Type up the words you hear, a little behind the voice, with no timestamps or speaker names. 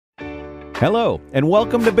Hello, and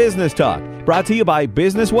welcome to Business Talk, brought to you by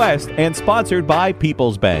Business West and sponsored by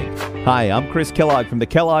People's Bank. Hi, I'm Chris Kellogg from the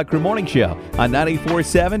Kellogg Crew Morning Show on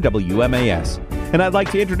 94.7 WMAS. And I'd like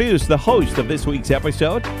to introduce the host of this week's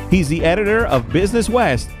episode. He's the editor of Business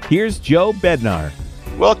West. Here's Joe Bednar.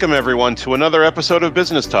 Welcome, everyone, to another episode of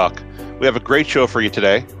Business Talk. We have a great show for you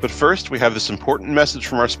today, but first we have this important message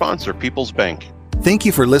from our sponsor, People's Bank. Thank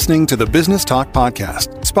you for listening to the Business Talk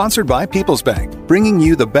podcast, sponsored by People's Bank, bringing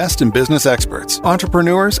you the best in business experts,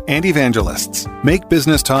 entrepreneurs, and evangelists. Make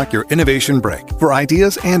Business Talk your innovation break for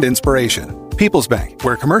ideas and inspiration. People's Bank,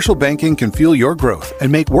 where commercial banking can fuel your growth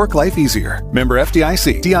and make work life easier. Member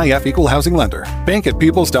FDIC, DIF Equal Housing Lender. Bank at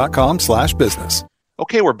peoples.com/business.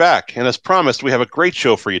 Okay, we're back, and as promised, we have a great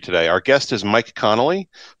show for you today. Our guest is Myke Connolly,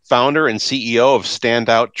 founder and CEO of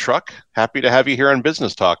Standout Truck. Happy to have you here on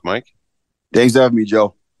Business Talk, Myke. Thanks for having me,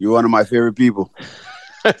 Joe. You're one of my favorite people.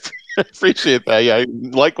 I appreciate that. Yeah,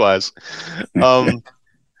 likewise.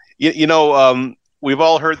 We've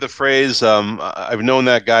all heard the phrase, I've known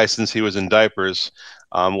that guy since he was in diapers.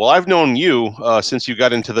 Well, I've known you since you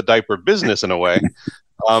got into the diaper business in a way.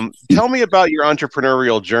 Tell me about your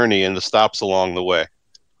entrepreneurial journey and the stops along the way.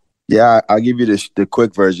 Yeah, I'll give you the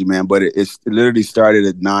quick version, man. But it literally started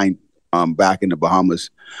at 9 back in the Bahamas.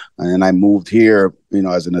 And I moved here,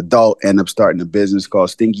 as an adult, ended up starting a business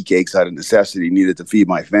called Stinky Cakes out of necessity, needed to feed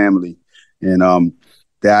my family. And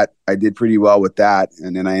that I did pretty well with that.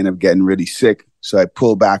 And then I ended up getting really sick. So I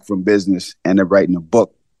pulled back from business, ended up writing a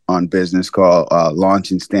book on business called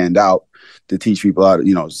Launch and Stand Out to teach people how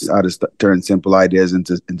to turn simple ideas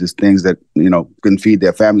into things that, can feed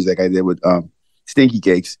their families like I did with Stinky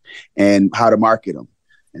Cakes and how to market them.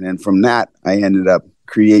 And then from that, I ended up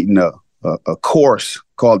creating a course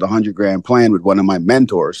called the 100 Grand Plan with one of my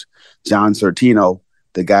mentors, John Sortino,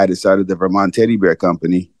 the guy that started the Vermont Teddy Bear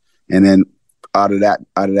Company. And then out of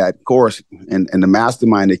that course and the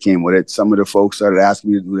mastermind that came with it, some of the folks started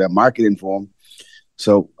asking me to do that marketing for them.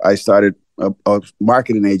 So I started a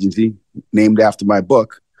marketing agency named after my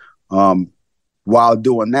book. While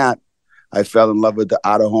doing that, I fell in love with the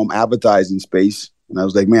out-of-home advertising space. And I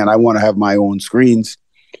was like, man, I want to have my own screens.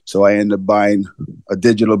 So I ended up buying a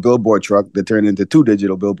digital billboard truck that turned into 2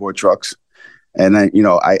 digital billboard trucks. And I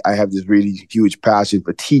have this really huge passion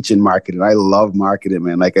for teaching marketing. I love marketing,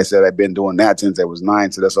 man. Like I said, I've been doing that since I was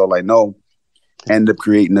 9. So that's all I know. Ended up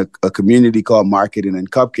creating a community called Marketing and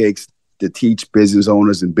Cupcakes to teach business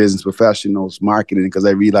owners and business professionals marketing, because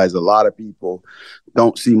I realized a lot of people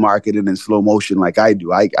don't see marketing in slow motion like I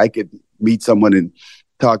do. I could meet someone and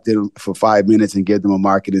talk to them for 5 minutes and give them a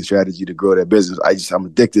marketing strategy to grow their business. I'm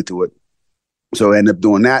addicted to it. So I ended up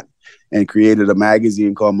doing that and created a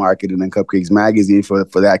magazine called Marketing and Cupcakes Magazine for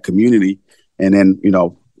that community. And then,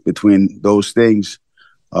 between those things,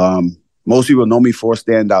 most people know me for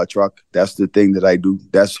Standout Truck. That's the thing that I do.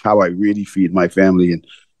 That's how I really feed my family. And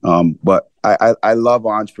but I love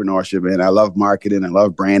entrepreneurship, man. I love marketing. I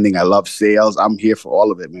love branding. I love sales. I'm here for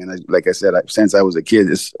all of it, man. Like I said, since I was a kid,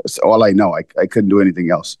 it's all I know. I couldn't do anything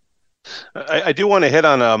else. I do want to hit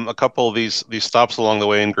on a couple of these stops along the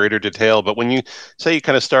way in greater detail. But when you say you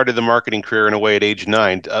kind of started the marketing career in a way at age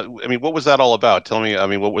 9, what was that all about? Tell me.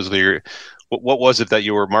 What was it that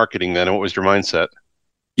you were marketing then, and what was your mindset?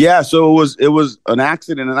 Yeah, so it was an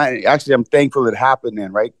accident, and I'm thankful it happened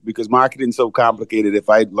then, right? Because marketing's so complicated. If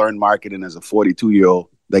I learned marketing as a 42-year-old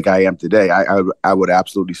like I am today, I would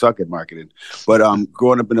absolutely suck at marketing. But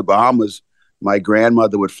growing up in the Bahamas, my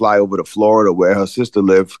grandmother would fly over to Florida where her sister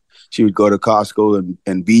lived. She would go to Costco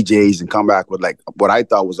and BJ's and come back with like what I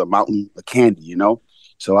thought was a mountain of candy,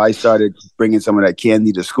 So I started bringing some of that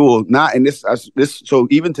candy to school. So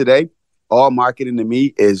even today, all marketing to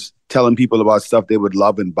me is telling people about stuff they would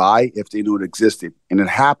love and buy if they knew it existed. And it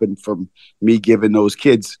happened from me giving those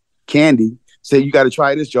kids candy. Say, you got to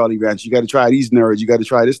try this Jolly Rancher. You got to try these Nerds. You got to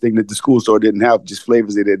try this thing that the school store didn't have, just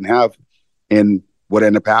flavors they didn't have. And what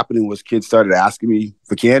ended up happening was kids started asking me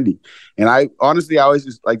for candy. And I always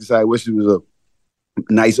just like to say, I wish it was a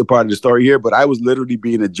nicer part of the story here, but I was literally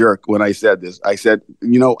being a jerk when I said this. I said,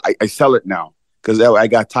 I sell it now because I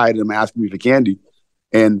got tired of them asking me for candy.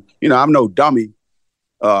 And, I'm no dummy.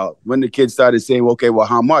 When the kids started saying, okay, well,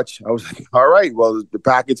 how much? I was like, all right, well, the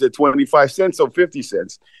packet's at 25 cents, so 50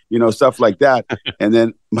 cents, stuff like that. And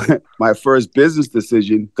then my first business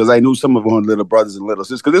decision, because I knew some of them had little brothers and little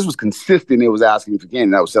sisters, because this was consistent. They was asking me for candy,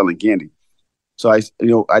 and I was selling candy. So I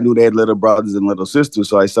knew they had little brothers and little sisters.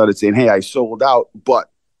 So I started saying, hey, I sold out,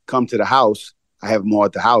 but come to the house. I have more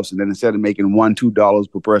at the house. And then instead of making $1,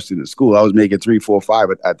 $2 per person in school, I was making $3, $4,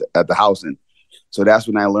 $5 at the house. And so that's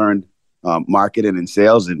when I learned marketing and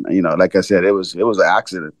sales. And, like I said, it was an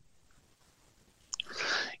accident.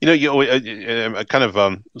 I kind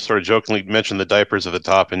of sort of jokingly mentioned the diapers at the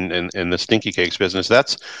top in the Stinky Cakes business.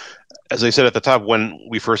 That's, as I said at the top, when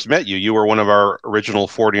we first met you, you were one of our original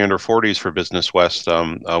 40 under 40s for Business West,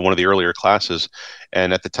 one of the earlier classes.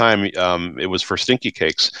 And at the time, it was for Stinky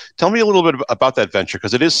Cakes. Tell me a little bit about that venture,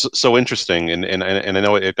 because it is so interesting, and I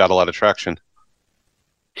know it got a lot of traction.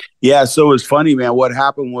 Yeah, so it's funny, man. What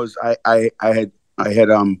happened was I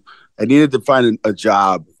needed to find a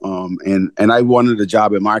job, and I wanted a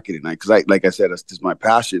job in marketing, because like I said, that's just my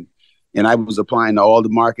passion. And I was applying to all the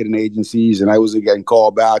marketing agencies, and I wasn't getting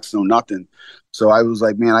callbacks, no nothing. So I was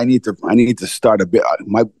like, man, I need to start a bit.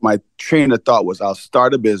 My train of thought was, I'll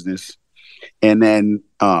start a business, and then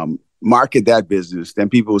market that business. Then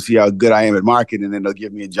people will see how good I am at marketing, and then they'll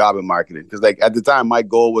give me a job in marketing. Because like at the time, my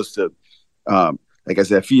goal was to, like I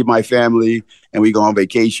said, feed my family, and we go on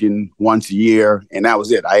vacation once a year, and that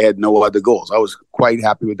was it. I had no other goals. I was quite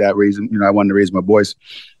happy with that, raising. I wanted to raise my boys,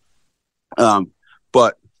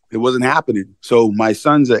 but it wasn't happening. So my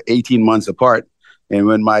sons are 18 months apart, and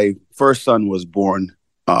when my first son was born,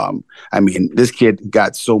 this kid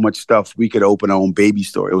got so much stuff. We could open our own baby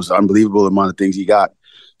store. It was unbelievable the amount of things he got.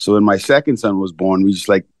 So when my second son was born, we just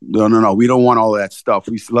like, no, we don't want all of that stuff.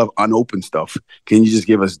 We still have unopened stuff. Can you just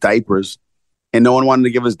give us diapers? And no one wanted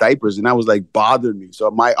to give us diapers, and that was like bothering me.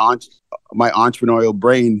 So my entrepreneurial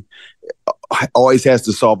brain always has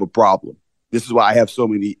to solve a problem. This is why I have so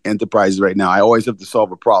many enterprises right now. I always have to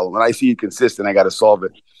solve a problem. When I see it consistent, I got to solve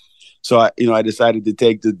it. So I decided to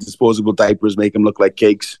take the disposable diapers, make them look like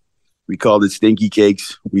cakes. We called it Stinky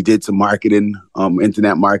Cakes. We did some marketing,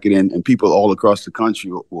 internet marketing, and people all across the country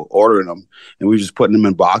were ordering them, and we were just putting them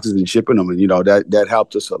in boxes and shipping them. And that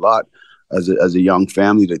helped us a lot as a young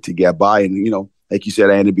family to get by. And like you said,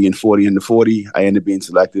 I ended up being 40 under 40. I ended up being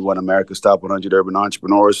selected one of America's top 100 urban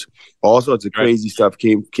entrepreneurs. All sorts of crazy stuff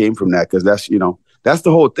came from that, because that's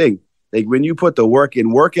the whole thing. Like when you put the work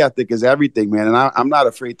in, work ethic is everything, man. And I'm not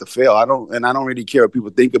afraid to fail. I don't really care what people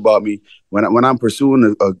think about me. When I'm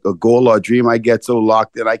pursuing a goal or a dream, I get so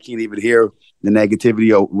locked in I can't even hear the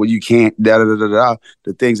negativity or you can't the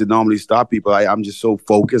things that normally stop people. I'm just so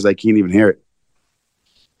focused I can't even hear it.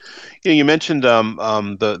 Yeah, you mentioned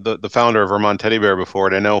the founder of Vermont Teddy Bear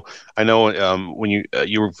before, and I know when you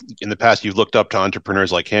were in the past, you've looked up to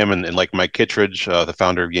entrepreneurs like him and like Myke Kittredge, the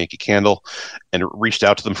founder of Yankee Candle, and reached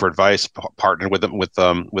out to them for advice, partnered with them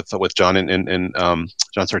with John and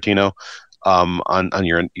John Sortino on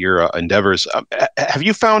your endeavors. Have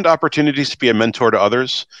you found opportunities to be a mentor to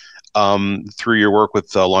others through your work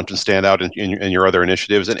with Launch and Stand Out and your other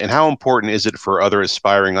initiatives? And how important is it for other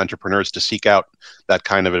aspiring entrepreneurs to seek out that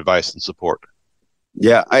kind of advice and support?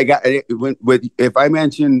 Yeah, if I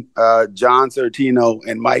mention John Sortino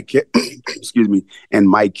and Myke, and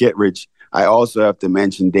Myke Kittredge, I also have to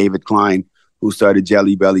mention David Klein, who started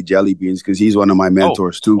Jelly Belly Jelly Beans, because he's one of my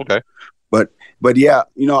mentors too. Okay. But yeah,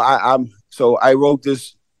 I wrote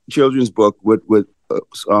this children's book with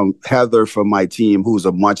Heather from my team, who's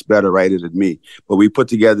a much better writer than me. But we put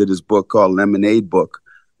together this book called Lemonade Book.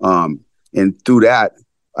 And through that,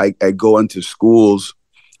 I go into schools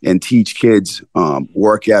and teach kids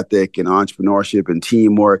work ethic and entrepreneurship and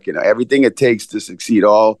teamwork and everything it takes to succeed.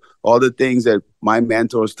 All the things that my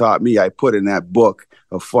mentors taught me, I put in that book,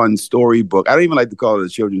 a fun story book. I don't even like to call it a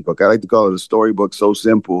children's book. I like to call it a story book, so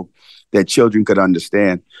simple that children could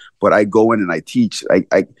understand. But I go in and I teach.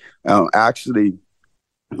 Actually,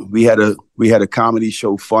 we had a comedy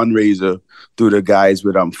show fundraiser through the guys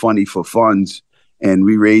with Funny for Funds, and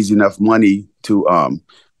we raised enough money to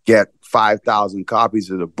get 5,000 copies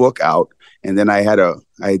of the book out. And then I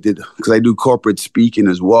did because I do corporate speaking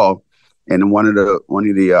as well. And one of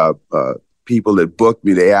the people that booked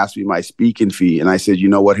me, they asked me my speaking fee, and I said, you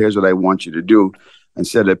know what? Here's what I want you to do.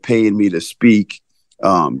 Instead of paying me to speak,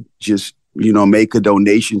 just make a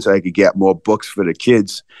donation so I could get more books for the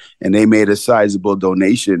kids. And they made a sizable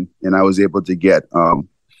donation, and I was able to get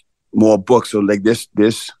more books. So like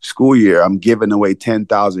this school year, I'm giving away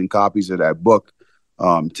 10,000 copies of that book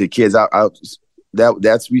to kids.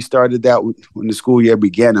 We started that when the school year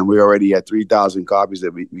began, and we already had 3,000 copies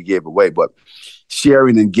that we gave away. But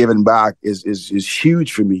sharing and giving back is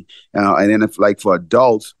huge for me. And then for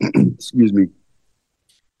adults, excuse me,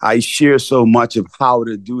 I share so much of how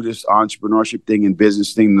to do this entrepreneurship thing and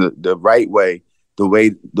business thing the right way, the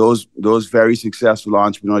way those very successful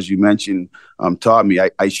entrepreneurs you mentioned taught me.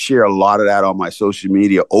 I share a lot of that on my social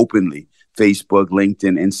media openly, Facebook,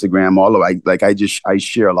 LinkedIn, Instagram, all of it. I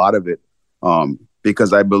share a lot of it.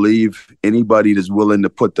 because I believe anybody that's willing to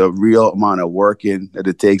put the real amount of work in that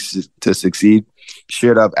it takes to succeed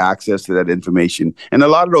should have access to that information. And a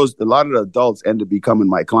lot of the adults end up becoming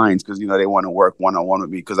my clients because, they want to work one-on-one with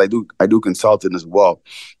me because I do consulting as well.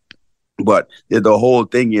 But the whole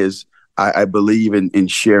thing is I believe in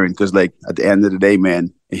sharing because, like, at the end of the day,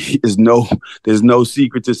 man, there's no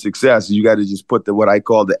secret to success. You got to just put what I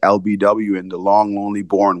call the LBW in, the long, lonely,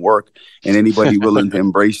 boring work. And anybody willing to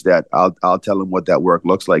embrace that, I'll tell them what that work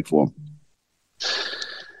looks like for them.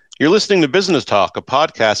 You're listening to Business Talk, a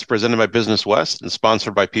podcast presented by Business West and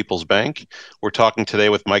sponsored by People's Bank. We're talking today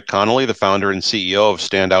with Myke Connolly, the founder and CEO of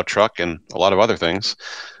Standout Truck and a lot of other things.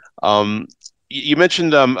 You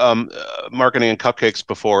mentioned marketing and cupcakes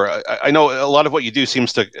before. I know a lot of what you do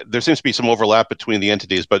seems to be some overlap between the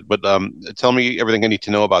entities, but tell me everything I need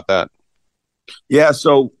to know about that. Yeah.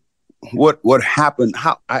 So what happened?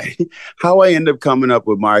 How I end up coming up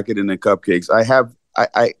with marketing and cupcakes?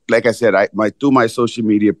 I like I said, through my social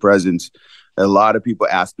media presence, a lot of people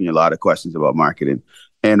ask me a lot of questions about marketing,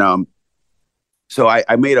 and so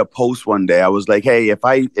I made a post one day. I was like, hey, if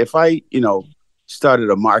I started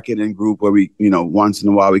a marketing group where we, once in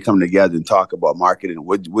a while we come together and talk about marketing,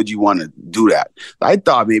 would you want to do that? I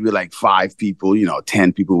thought maybe like 5 people,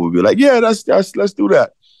 10 people would be like, yeah, let's do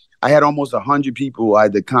that. I had almost 100 people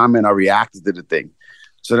either comment or reacted to the thing.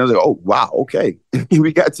 So then I was like, oh, wow, okay,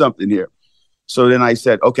 we got something here. So then I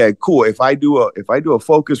said, okay, cool. If I do a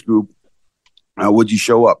focus group, would you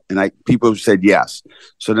show up? And people said yes.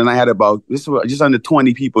 So then I had just under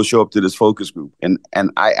 20 people show up to this focus group, and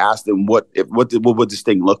I asked them what would this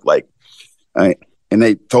thing look like, and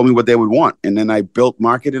they told me what they would want, and then I built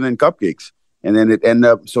marketing and cupcakes, and then it ended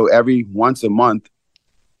up so every once a month,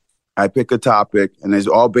 I pick a topic, and it's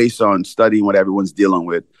all based on studying what everyone's dealing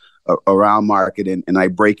with around marketing, and I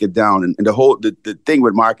break it down. And the thing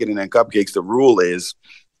with marketing and cupcakes, the rule is,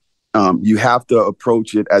 you have to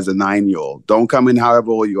approach it as a 9-year-old. Don't come in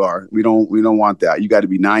however old you are. We don't want that. You got to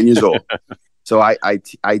be 9 years old. So I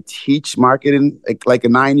teach marketing like a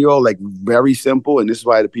 9-year-old, like very simple. And this is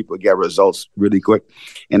why the people get results really quick.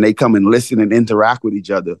 And they come and listen and interact with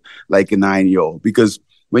each other like a 9-year-old. Because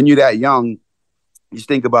when you're that young, you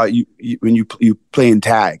think about when you playing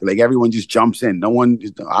tag, like everyone just jumps in. No one,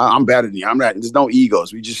 I'm better than you. I'm not. There's no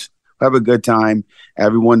egos. We just have a good time.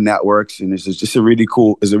 Everyone networks, and it's just a really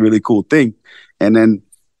cool thing. And then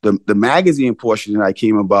the magazine portion that I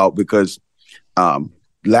came about because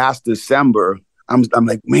last December, I'm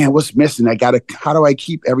like, man, what's missing? How do I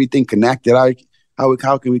keep everything connected?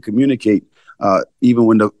 How can we communicate even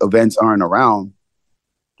when the events aren't around?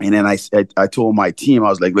 And then I told my team, I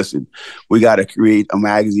was like, listen, we got to create a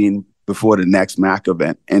magazine before the next MAC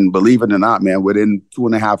event. And believe it or not, man, within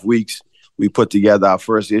 2.5 weeks, we put together our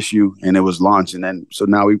first issue and it was launched. And then, so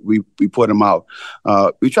now we put them out.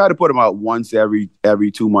 We try to put them out once every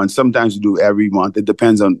 2 months. Sometimes we do every month. It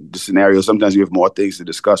depends on the scenario. Sometimes we have more things to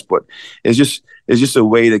discuss, but it's just a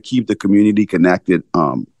way to keep the community connected.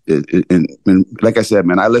 And like I said,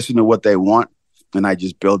 man, I listen to what they want and I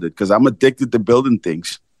just build it because I'm addicted to building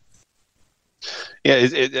things. Yeah,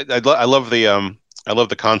 I love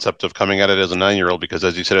the concept of coming at it as a 9-year-old because,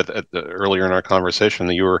 as you said earlier in our conversation,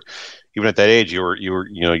 that you were even at that age,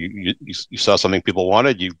 you saw something people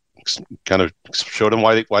wanted, you kind of showed them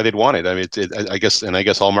why they'd want it. I mean, I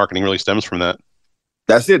guess all marketing really stems from that.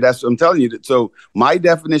 That's it. That's what I'm telling you. So my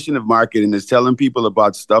definition of marketing is telling people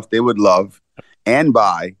about stuff they would love and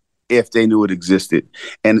buy if they knew it existed.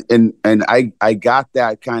 And I got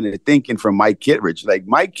that kind of thinking from Myke Kittredge. Like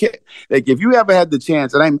if you ever had the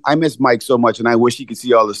chance, and I miss Myke so much and I wish he could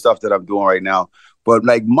see all the stuff that I'm doing right now. But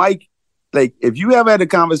like Myke, like if you ever had a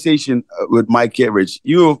conversation with Myke Kittredge,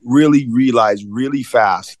 you'll really realize really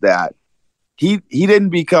fast that he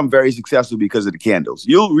didn't become very successful because of the candles.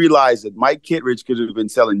 You'll realize that Myke Kittredge could have been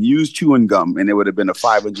selling used chewing gum and it would have been a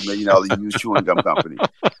 $500 million used chewing gum company.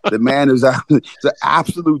 The man is an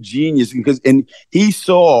absolute genius and he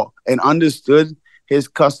saw and understood his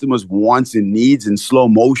customers' wants and needs in slow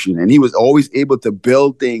motion. And he was always able to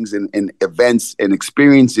build things and events and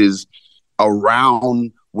experiences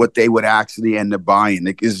around what they would actually end up buying.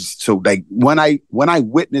 So like when I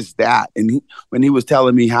witnessed that and when he was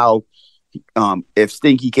telling me how if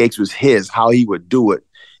Stinky Cakes was his, how he would do it.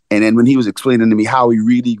 And then when he was explaining to me how he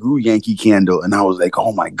really grew Yankee Candle, and I was like,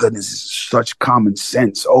 oh my goodness, this is such common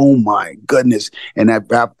sense. Oh my goodness. And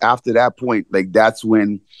after that point, like that's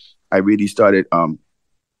when I really started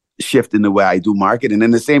shifting the way I do marketing. And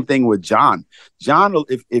then the same thing with John. John,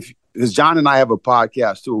 because John and I have a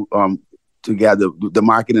podcast too, together, the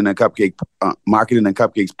Marketing and Cupcakes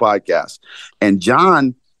podcast. And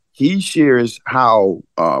John, he shares how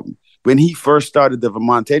when he first started the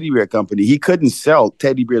Vermont Teddy Bear Company, he couldn't sell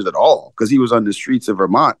teddy bears at all because he was on the streets of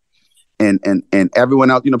Vermont. And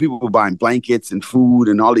everyone else, people were buying blankets and food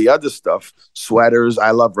and all the other stuff, sweaters.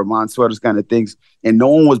 I love Vermont sweaters, kind of things. And no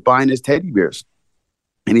one was buying his teddy bears.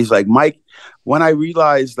 And he's like, Myke, when I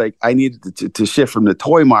realized like I needed to shift from the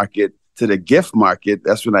toy market to the gift market,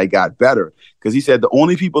 that's when I got better. Because he said the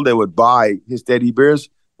only people that would buy his teddy bears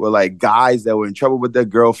were like guys that were in trouble with their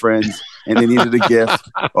girlfriends and they needed a gift,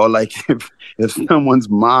 or like if someone's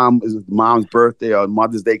mom's birthday or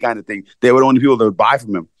Mother's Day kind of thing, they were the only people that would buy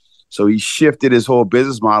from him. So he shifted his whole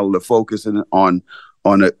business model to focusing on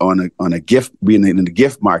a gift, being in the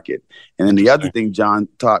gift market. And then the other thing John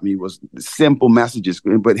taught me was simple messages.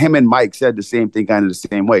 But him and Myke said the same thing, kind of the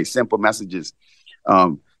same way, simple messages.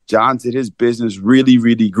 John said his business really,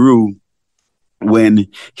 really grew when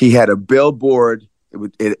he had a billboard.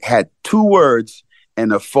 It had 2 words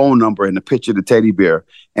and a phone number and a picture of the teddy bear.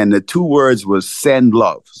 And the 2 words was send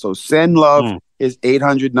love. So send love, his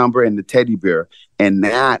 800 number and the teddy bear. And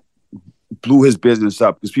that blew his business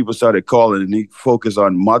up because people started calling, and he focused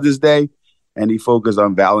on Mother's Day and he focused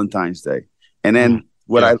on Valentine's Day. And then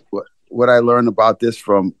what I learned about this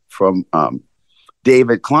from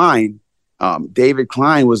David Klein. David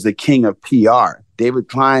Klein was the king of PR. David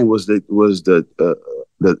Klein was the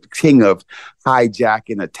king of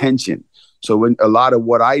hijacking attention. So when a lot of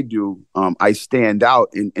what I do, I stand out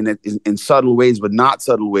in subtle ways, but not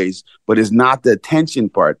subtle ways. But it's not the attention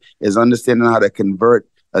part. It's understanding how to convert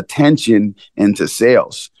attention into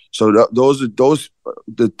sales. So those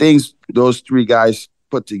the things those 3 guys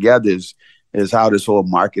put together is how this whole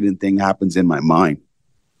marketing thing happens in my mind.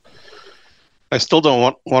 I still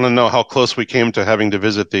don't want to know how close we came to having to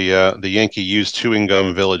visit the Yankee used chewing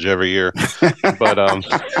gum village every year. But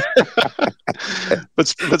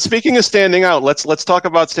but speaking of standing out, let's talk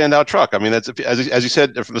about Standout Truck. I mean, that's as you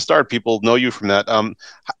said from the start, people know you from that.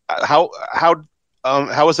 How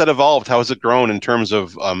has that evolved? How has it grown in terms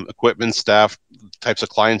of equipment, staff, types of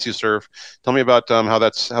clients you serve? Tell me about how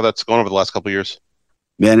that's gone over the last couple of years.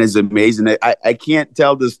 Man, it's amazing. I can't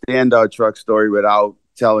tell the Standout Truck story without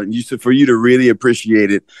telling you. So for you to really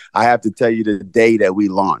appreciate it, I have to tell you the day that we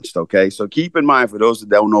launched. Okay, so keep in mind, for those that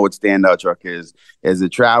don't know what Standout Truck is a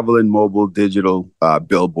traveling mobile digital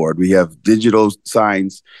billboard. We have digital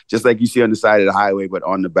signs just like you see on the side of the highway, but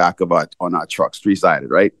on the back of our trucks,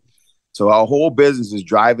 3-sided, right? So our whole business is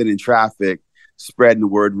driving in traffic, spreading the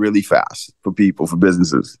word really fast for people, for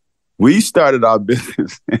businesses. We started our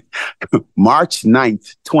business March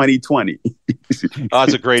 9th, 2020. Oh,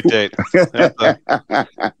 it's a great date. We had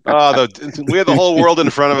the whole world in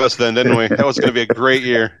front of us then, didn't we? That was going to be a great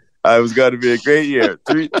year. It was going to be a great year.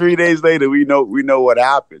 Three days later, we know what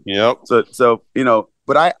happened. Yep. So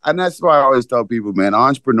but and that's why I always tell people, man,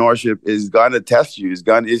 entrepreneurship is going to test you.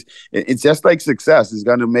 It's just like success. It's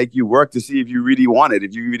going to make you work to see if you really want it,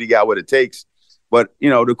 if you really got what it takes. But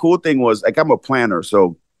the cool thing was, like, I'm a planner,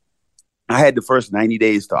 so I had the first 90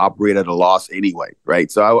 days to operate at a loss anyway, right?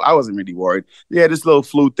 So I wasn't really worried. Yeah, this little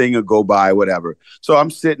flu thing will go by, whatever. So I'm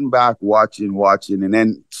sitting back watching, and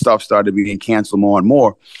then stuff started being canceled more and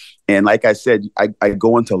more. And like I said, I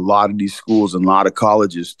go into a lot of these schools and a lot of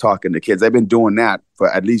colleges talking to kids. I've been doing that for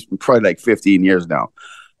at least probably like 15 years now.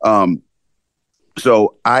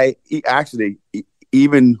 So I actually,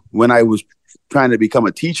 even when I was trying to become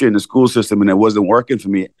a teacher in the school system and it wasn't working for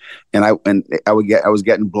me, and I was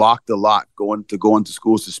getting blocked a lot going into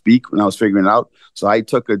schools to speak when I was figuring it out. So I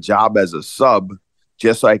took a job as a sub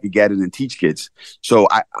just so I could get in and teach kids. So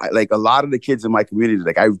I like a lot of the kids in my community,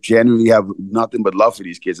 like I genuinely have nothing but love for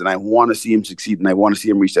these kids, and I want to see them succeed and I want to see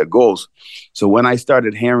them reach their goals. So when I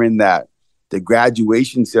started hearing that the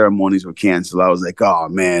graduation ceremonies were canceled, I was like, oh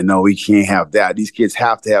man, no, we can't have that. These kids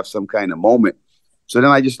have to have some kind of moment. So then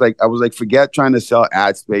I was like, forget trying to sell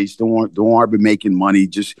ad space. Don't want to be making money.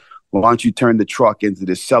 Just why don't you turn the truck into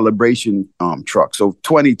this celebration truck? So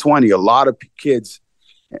 2020, a lot of kids,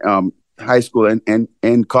 high school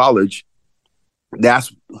and college,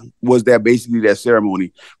 was basically their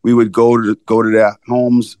ceremony. We would go to their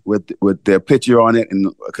homes with their picture on it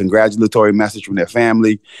and a congratulatory message from their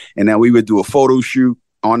family, and then we would do a photo shoot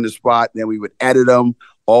on the spot. Then we would edit them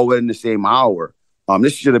all within the same hour.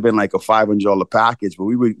 This should have been like a $500 package, but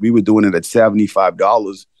we were doing it at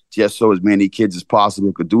 $75 just so as many kids as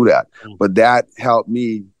possible could do that. But that helped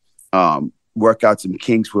me work out some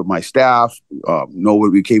kinks with my staff, know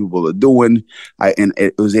what we're capable of doing. And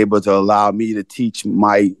it was able to allow me to teach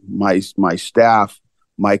my staff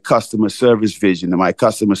my customer service vision and my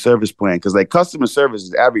customer service plan, because like customer service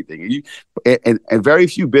is everything. And very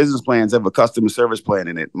few business plans have a customer service plan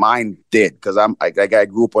in it. Mine did, because I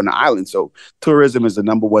grew up on the island, so tourism is the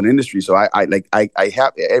number one industry. So I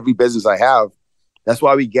have every business I have. That's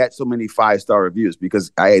why we get so many 5-star reviews,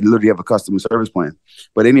 because I literally have a customer service plan.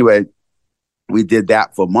 But anyway, we did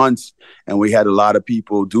that for months, and we had a lot of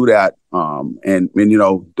people do that. And you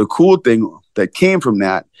know, the cool thing that came from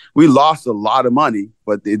that, we lost a lot of money,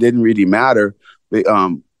 but it didn't really matter.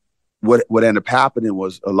 What ended up happening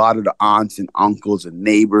was a lot of the aunts and uncles and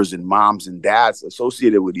neighbors and moms and dads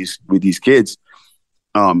associated with these kids,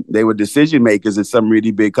 they were decision makers at some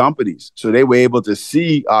really big companies. So they were able to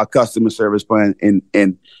see our customer service plan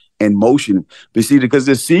in motion. But see, because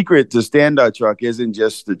the secret to Standard Truck isn't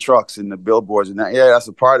just the trucks and the billboards and that. Yeah, that's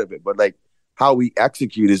a part of it. But like how we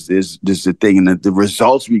execute is the thing, and the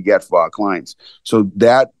results we get for our clients. So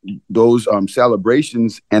those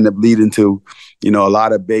celebrations end up leading to, you know, a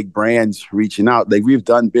lot of big brands reaching out. Like we've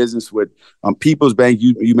done business with People's Bank.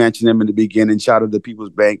 You mentioned them in the beginning. Shout out to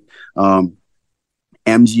People's Bank.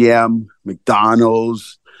 MGM,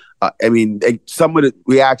 McDonald's.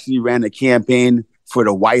 We actually ran a campaign for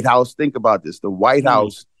the White House. Think about this. The White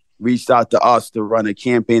House reached out to us to run a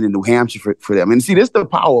campaign in New Hampshire for them. And see, this is the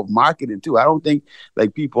power of marketing too. I don't think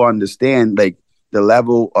like people understand like the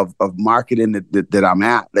level of marketing that I'm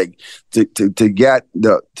at. Like to get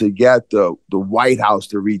the White House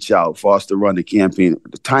to reach out for us to run the campaign.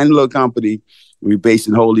 The tiny little company, we're based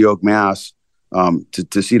in Holyoke, Mass.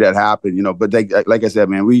 To see that happen, you know. But like I said,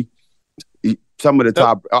 man, some of the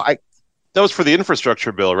top. That was for the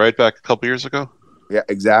infrastructure bill, right? Back a couple years ago. Yeah,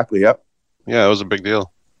 exactly. Yep. Yeah, it was a big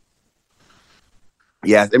deal.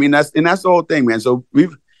 Yeah, I mean that's the whole thing, man. So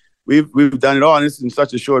we've done it all, and it's in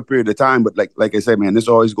such a short period of time. But like I said, man, this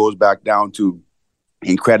always goes back down to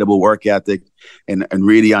incredible work ethic and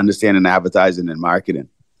really understanding advertising and marketing.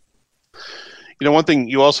 You know, one thing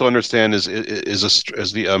you also understand is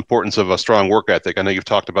the importance of a strong work ethic. I know you've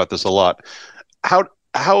talked about this a lot.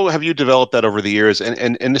 How have you developed that over the years?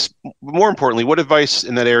 And this, more importantly, what advice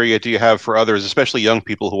in that area do you have for others, especially young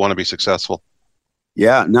people who want to be successful?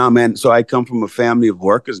 Yeah, no, man. So I come from a family of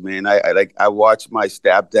workers, man. I watched my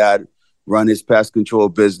stepdad run his pest control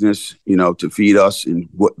business, you know, to feed us and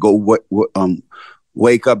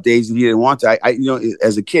wake up days that he didn't want to. You know,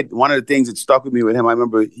 as a kid, one of the things that stuck with me with him, I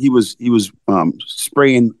remember he was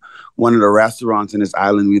spraying one of the restaurants in this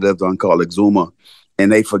island we lived on called Exuma, and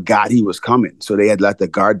they forgot he was coming, so they had let the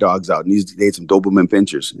guard dogs out, and they had some Doberman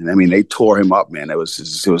pinchers, and I mean they tore him up, man. It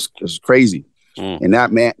was crazy. And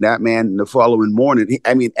that man, the following morning,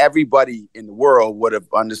 everybody in the world would have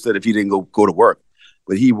understood if he didn't go to work,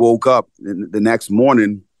 but he woke up the next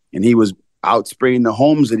morning and he was out spraying the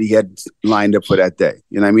homes that he had lined up for that day.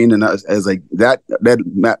 You know what I mean? And I was like, that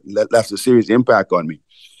left a serious impact on me.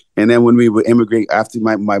 And then when we were immigrating, after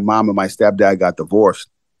my mom and my stepdad got divorced,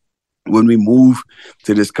 when we moved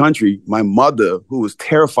to this country, my mother, who was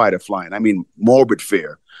terrified of flying, morbid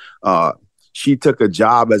fear, she took a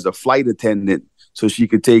job as a flight attendant so she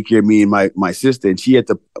could take care of me and my sister. And she had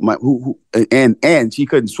to, and she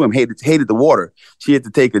couldn't swim, hated the water. She had to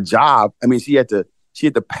take a job. She had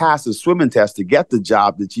to pass a swimming test to get the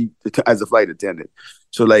job as a flight attendant.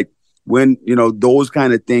 So like when, you know, those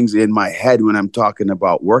kind of things in my head when I'm talking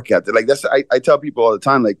about work ethic, like I tell people all the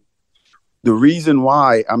time, like the reason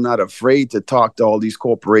why I'm not afraid to talk to all these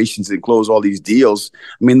corporations and close all these deals.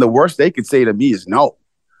 The worst they could say to me is no.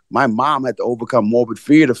 My mom had to overcome morbid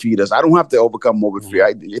fear to feed us. I don't have to overcome morbid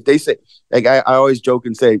fear. If they say, like I always joke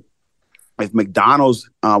and say, if McDonald's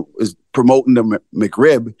is promoting the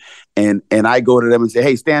McRib, and I go to them and say,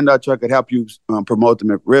 "Hey, Standard Truck could help you promote the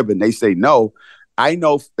McRib," and they say no, I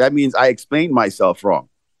know that means I explained myself wrong.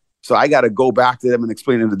 So I got to go back to them and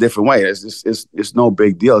explain it a different way. It's no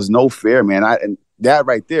big deal. It's no fear, man. And that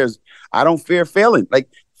right there is, I don't fear failing. Like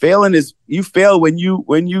failing is, you fail when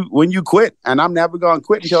you quit, and I'm never going to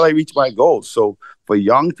quit until I reach my goals. So for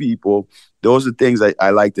young people, those are things I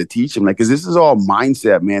like to teach them, like, because this is all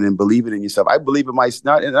mindset, man, and believing in yourself. I believe in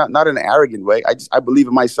myself, not in an arrogant way. I believe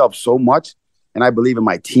in myself so much, and I believe in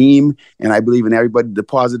my team, and I believe in everybody, the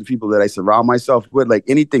positive people that I surround myself with. Like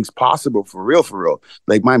anything's possible for real.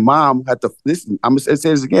 Like my mom had to listen. I'm gonna say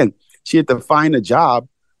this again. She had to find a job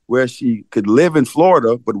where she could live in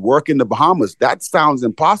Florida but work in the Bahamas. That sounds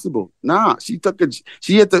impossible. Nah, she had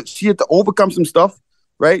to overcome some stuff,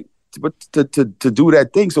 right? But to do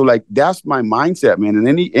that thing. So like that's my mindset, man. And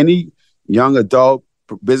any young adult,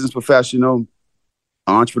 business professional,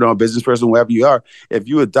 entrepreneur, business person, wherever you are, if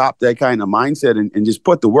you adopt that kind of mindset and just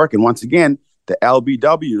put the work in, once again, the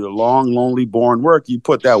LBW, the long, lonely, boring work, you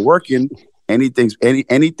put that work in,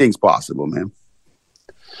 anything's possible, man.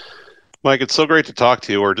 Myke, it's so great to talk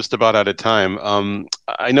to you. We're just about out of time.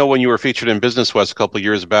 I know when you were featured in Business West a couple of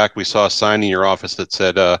years back, we saw a sign in your office that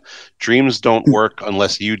said, dreams don't work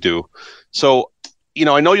unless you do. So,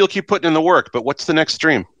 I know you'll keep putting in the work, but what's the next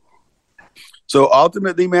dream? So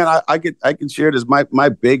ultimately, man, I can share this. My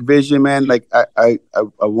big vision, man. Like I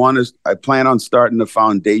plan on starting the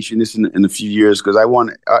foundation this in a few years, because I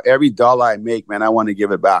want every dollar I make, man, I want to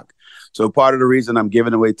give it back. So part of the reason I'm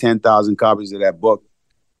giving away 10,000 copies of that book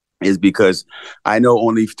is because I know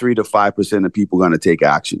only 3 to 5% of people are going to take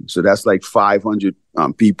action. So that's like 500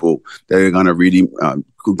 people that are going to really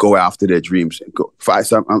go after their dreams.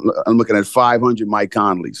 So I'm looking at 500 Myke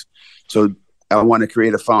Connollys. So I want to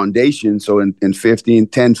create a foundation. So in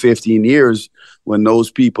 10, 15 years, when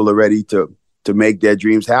those people are ready to make their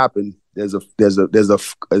dreams happen, there's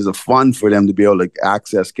a fund for them to be able to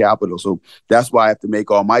access capital. So that's why I have to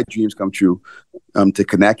make all my dreams come true, to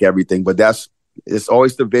connect everything. But it's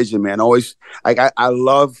always the vision, man. Always, I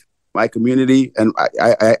love my community, and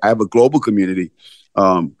I have a global community.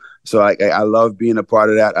 So I love being a part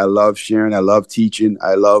of that. I love sharing. I love teaching.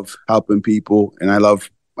 I love helping people, and I love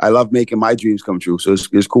making my dreams come true. So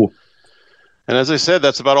it's cool. And as I said,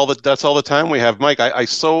 that's all the time we have. Myke, I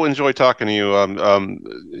so enjoy talking to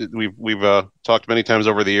you. We've talked many times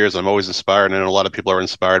over the years. I'm always inspired, and I know a lot of people are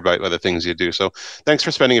inspired by the things you do. So thanks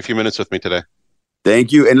for spending a few minutes with me today.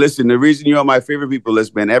 Thank you. And listen, the reason you're on my favorite people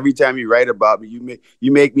list, man, every time you write about me,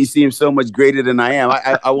 you make me seem so much greater than I am.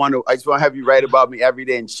 I just want to have you write about me every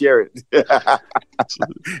day and share it.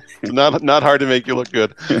 It's not hard to make you look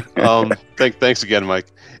good. Thanks again,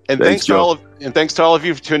 Myke. And thanks to all of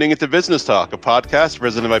you for tuning into Business Talk, a podcast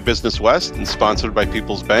presented by Business West and sponsored by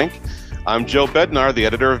People's Bank. I'm Joe Bednar, the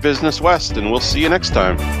editor of Business West, and we'll see you next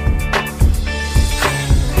time.